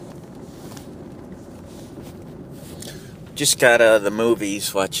Just got out of the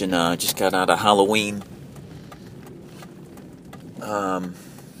movies, watching, just got out of Halloween. Not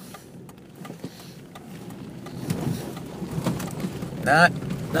bad.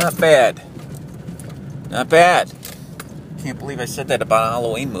 Not bad. Can't believe I said that about a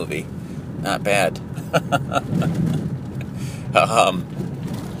Halloween movie. Not bad.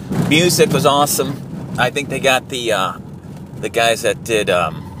 Music was awesome. I think they got the guys that did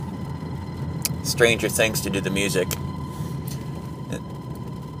Stranger Things to do the music.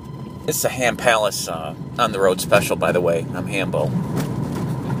 It's a Ham Palace on the road special, by the way. I'm Hambo.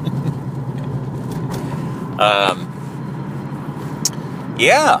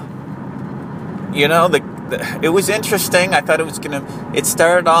 Yeah. You know, it was interesting. I thought it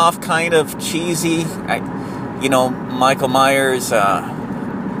started off kind of cheesy. Michael Myers in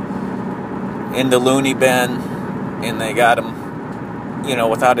the loony bin, and they got him,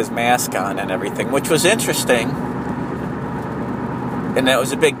 without his mask on and everything, which was interesting. And that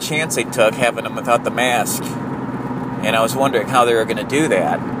was a big chance they took, having him without the mask. And I was wondering how they were going to do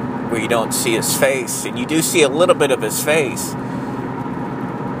that, where you don't see his face. And you do see a little bit of his face,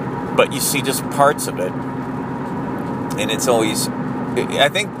 but you see just parts of it. And it's always... I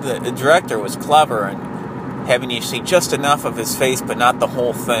think the director was clever in having you see just enough of his face, but not the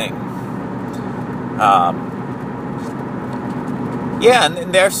whole thing. Yeah,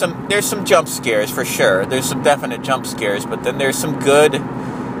 and there's some jump scares for sure. There's some definite jump scares, but then there's some good,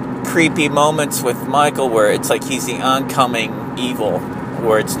 creepy moments with Michael where it's like he's the oncoming evil,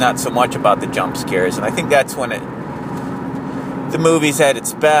 where it's not so much about the jump scares. And I think that's when the movie's at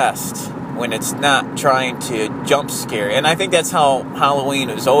its best, when it's not trying to jump scare. And I think that's how Halloween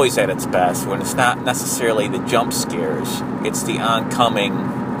is always at its best, when it's not necessarily the jump scares. It's the oncoming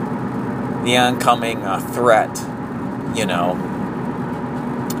threat,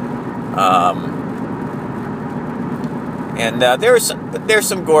 And there's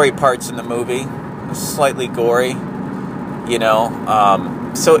some gory parts in the movie, slightly gory,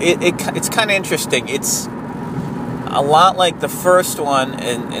 So it's kind of interesting. It's a lot like the first one,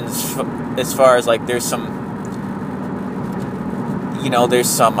 in as far as like there's the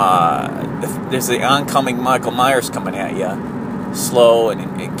oncoming Michael Myers coming at you, slow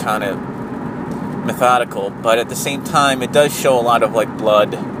and kind of methodical, but at the same time it does show a lot of like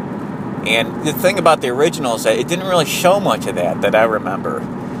blood. And the thing about the original is that it didn't really show much of that I remember.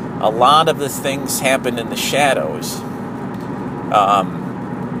 A lot of the things happened in the shadows.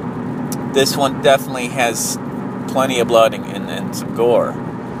 This one definitely has plenty of blood and some gore.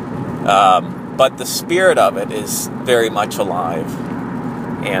 But the spirit of it is very much alive.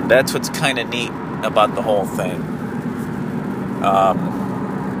 And that's what's kind of neat about the whole thing.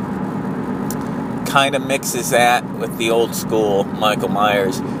 Kind of mixes that with the old school Michael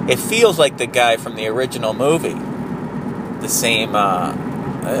Myers. It feels like the guy from the original movie. The same,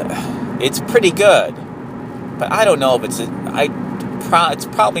 it's pretty good. But I don't know if it's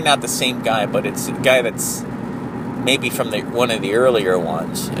probably not the same guy, but it's a guy that's maybe from one of the earlier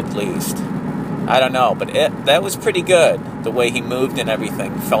ones, at least. I don't know, but that was pretty good. The way he moved and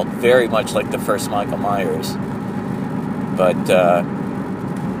everything felt very much like the first Michael Myers. But,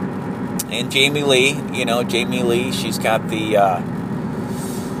 and Jamie Lee, she's got the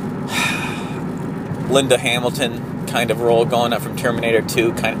Linda Hamilton kind of role going up from Terminator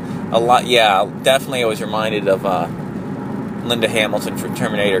 2, kind of a lot. Yeah, definitely I was reminded of Linda Hamilton from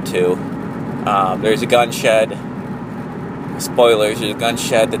Terminator 2. There's a gun shed. Spoilers, there's a gun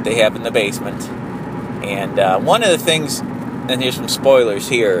shed that they have in the basement. And one of the things, and here's some spoilers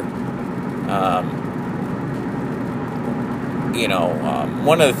here,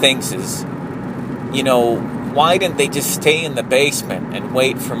 one of the things is, why didn't they just stay in the basement and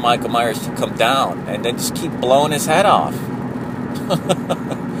wait for Michael Myers to come down and then just keep blowing his head off?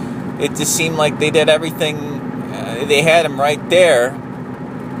 It just seemed like they did everything. They had him right there.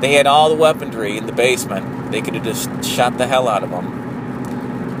 They had all the weaponry in the basement. They could have just shot the hell out of him.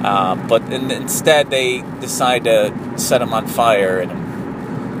 But instead, they decide to set him on fire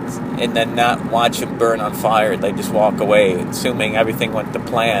and then not watch him burn on fire. They just walk away, assuming everything went to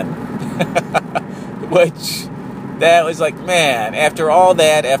plan. Which, that was like, man, after all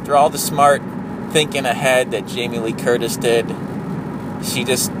the smart thinking ahead that Jamie Lee Curtis did, she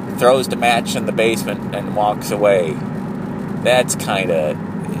just throws the match in the basement and walks away. That's kind of,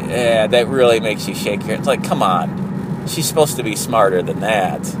 that really makes you shake your head. It's like, come on. She's supposed to be smarter than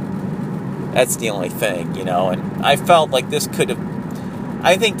that. That's the only thing, And I felt like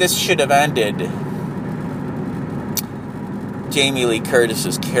I think this should have ended Jamie Lee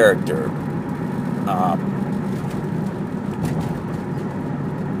Curtis's character.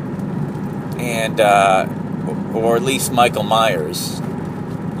 or at least Michael Myers.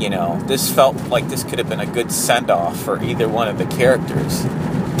 You know, this felt like this could have been a good send-off for either one of the characters.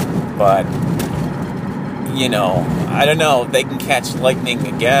 But, you know, I don't know if they can catch lightning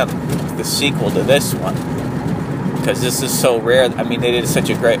again, the sequel to this one. Because this is so rare. I mean, they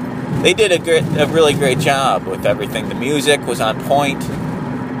did a really great job with everything. The music was on point.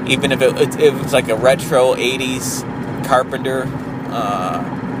 Even if it was like a retro 80s Carpenter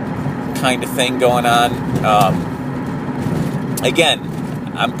kind of thing going on. Again,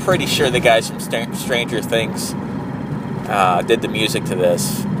 I'm pretty sure the guys from Stranger Things did the music to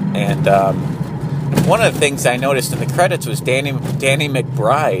this. And one of the things I noticed in the credits was Danny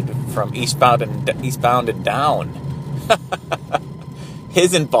McBride from Eastbound and Down.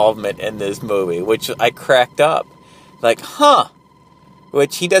 His involvement in this movie, which I cracked up. Like, huh.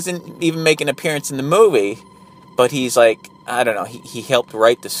 Which he doesn't even make an appearance in the movie, but he's like, I don't know, he helped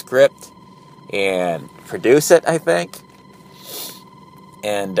write the script and produce it, I think.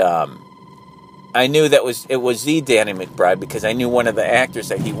 And I knew it was the Danny McBride because I knew one of the actors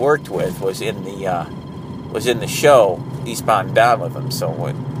that he worked with was in the show Eastbound and Down with him. So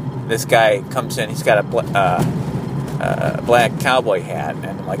when this guy comes in, he's got a black cowboy hat, and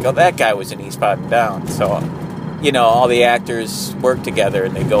I'm like, oh, that guy was in Eastbound and Down. So, you know, all the actors work together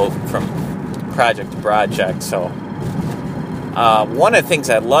and they go from project to project. So one of the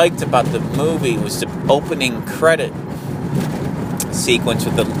things I liked about the movie was the opening credit sequence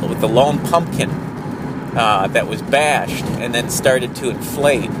with the lone pumpkin that was bashed and then started to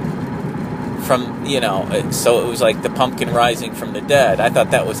inflate from, you know, so it was like the pumpkin rising from the dead. I thought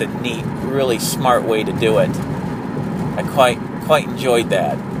that was a neat, really smart way to do it. I quite enjoyed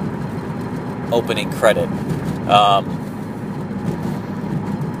that opening credit.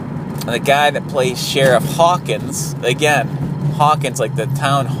 The guy that plays Sheriff Hawkins, again, Hawkins, like the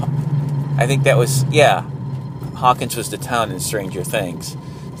town, I think that was, yeah, Hawkins was the town in Stranger Things.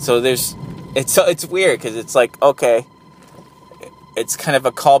 So it's weird because it's like, okay, it's kind of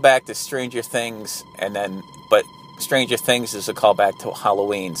a callback to Stranger Things, but Stranger Things is a callback to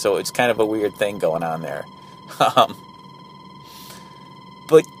Halloween, so it's kind of a weird thing going on there.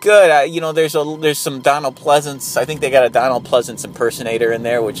 But good, you know, there's some Donald Pleasance. I think they got a Donald Pleasance impersonator in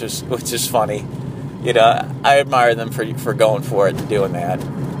there, which is funny. You know, I admire them for going for it and doing that.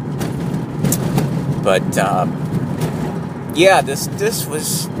 But yeah, that's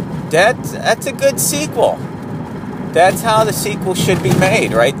a good sequel. That's how the sequel should be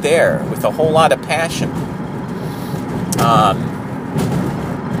made, right there, with a whole lot of passion.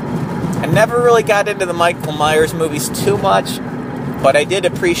 I never really got into the Michael Myers movies too much, but I did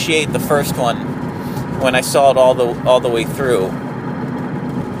appreciate the first one when I saw it all the way through.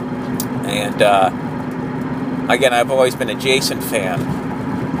 And again, I've always been a Jason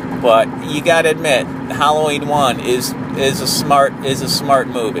fan, but you got to admit, Halloween 1 is a smart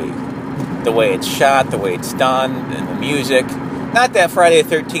movie. The way it's shot, the way it's done, and the music. Not that Friday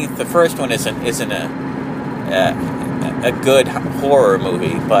the 13th, the first one isn't a good horror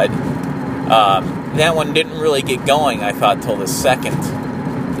movie, but that one didn't really get going, I thought, till the second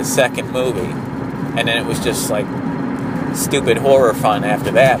movie, and then it was just like stupid horror fun after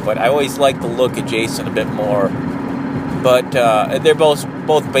that. But I always liked the look of Jason a bit more. But they're both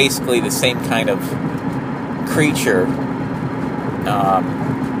basically the same kind of creature.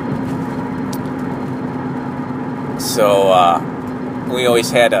 So we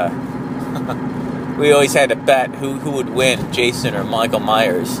always had a bet who would win, Jason or Michael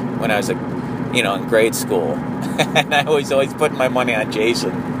Myers, when I was in grade school. And I was always putting my money on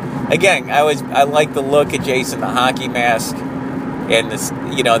Jason. Again, I like the look of Jason, the hockey mask, and this,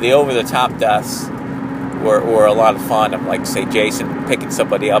 the over the top deaths were a lot of fun. I'm like, say, Jason picking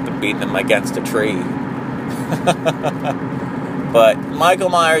somebody up and beating them against a tree. But Michael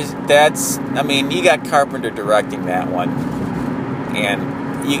Myers, you got Carpenter directing that one,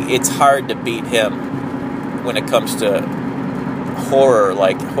 and it's hard to beat him when it comes to horror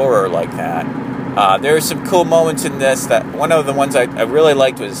like that. There are some cool moments in this. That one of the ones I really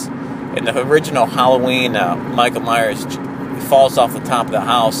liked was in the original Halloween. Michael Myers falls off the top of the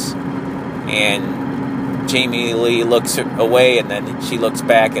house, and Jamie Lee looks away, and then she looks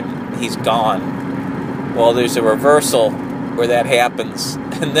back, and he's gone. Well, there's a reversal where that happens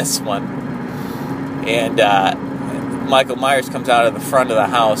in this one, and Michael Myers comes out of the front of the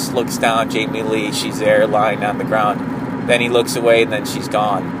house, looks down, Jamie Lee, she's there lying on the ground, then he looks away, and then she's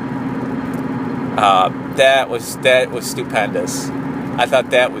gone. That was stupendous. I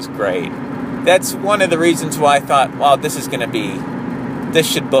thought that was great. That's one of the reasons why I thought, wow, this should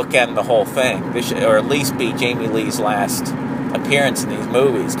bookend the whole thing. This should, or at least be Jamie Lee's last appearance in these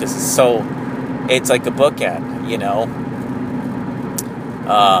movies, because it's it's like a bookend, you know.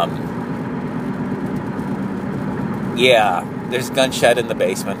 Yeah, there's a gun shed in the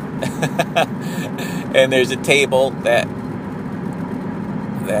basement. And there's a table that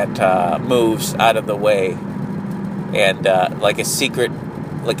moves out of the way, and like a secret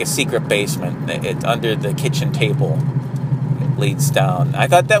basement. It's under the kitchen table. It leads down. I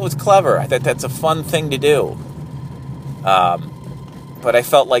thought that was clever. I thought that's a fun thing to do. But I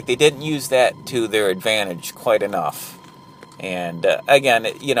felt like they didn't use that to their advantage quite enough. And again,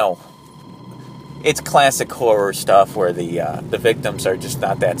 you know, it's classic horror stuff where the victims are just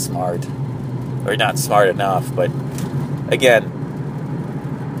not that smart, or not smart enough. But again,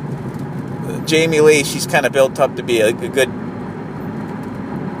 Jamie Lee, she's kind of built up to be a good,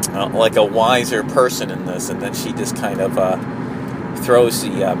 like a wiser person in this, and then she just kind of throws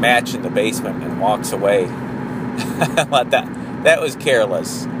the match in the basement and walks away. That was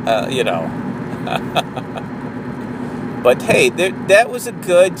careless, you know. But hey, that was a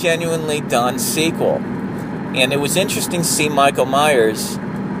good, genuinely done sequel. And it was interesting to see Michael Myers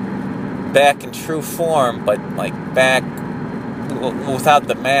back in true form, but like back without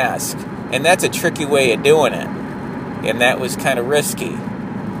the mask. And that's a tricky way of doing it. And that was kind of risky.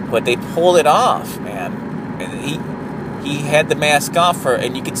 But they pulled it off, man. And he had the mask off for,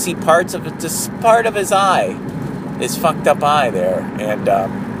 and you could see parts of it, just part of his eye, his fucked up eye there. And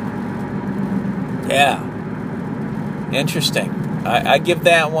yeah. Interesting. I give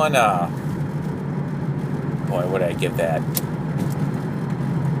that one boy, what did I give that?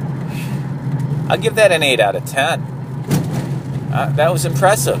 I'll give that an 8 out of 10. That was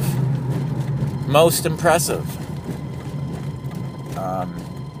impressive. Most impressive.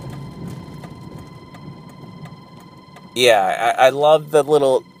 Yeah, I love the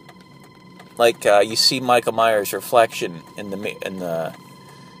little, like you see Michael Myers' reflection in the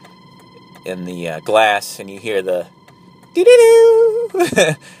glass, and you hear the doo-doo-doo,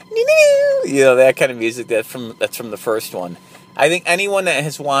 you know, that kind of music. That's from the first one. I think anyone that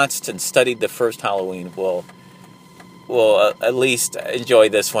has watched and studied the first Halloween will at least enjoy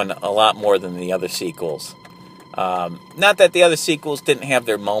this one a lot more than the other sequels. Not that the other sequels didn't have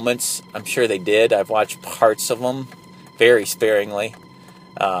their moments. I'm sure they did. I've watched parts of them very sparingly.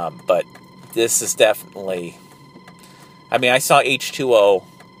 But this is definitely... I mean, I saw H2O,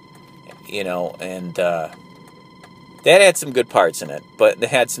 you know, and that had some good parts in it, but they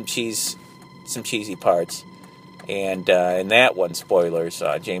had some cheesy parts. And in that one, spoilers,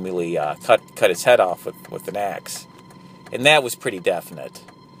 Jamie Lee cut his head off with an axe. And that was pretty definite.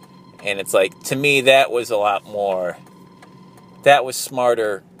 And it's like, to me, that was a lot more... That was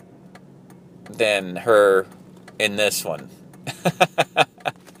smarter than her in this one.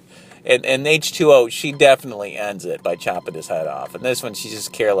 And H2O, she definitely ends it by chopping his head off. And this one, she's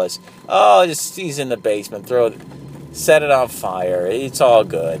just careless. Oh, he's in the basement. Set it on fire. It's all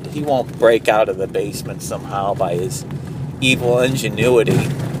good. He won't break out of the basement somehow by his evil ingenuity.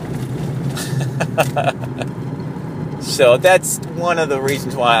 So that's one of the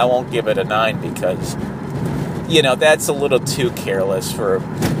reasons why I won't give it a 9, because, you know, that's a little too careless for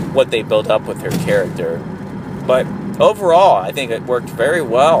what they built up with her character. But overall, I think it worked very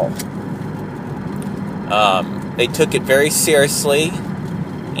well. They took it very seriously,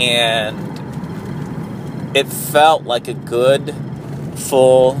 and it felt like a good,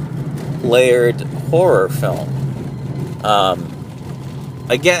 full, layered horror film.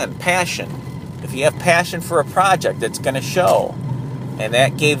 Again, passion. If you have passion for a project, it's going to show. And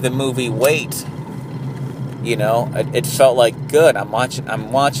that gave the movie weight. You know, it felt like good. I'm watching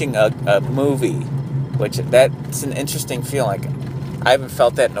a movie, which that's an interesting feeling. Like, I haven't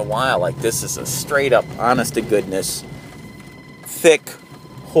felt that in a while. Like, this is a straight up, honest to goodness, thick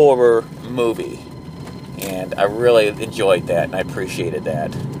horror movie. And I really enjoyed that, and I appreciated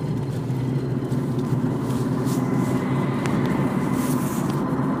that.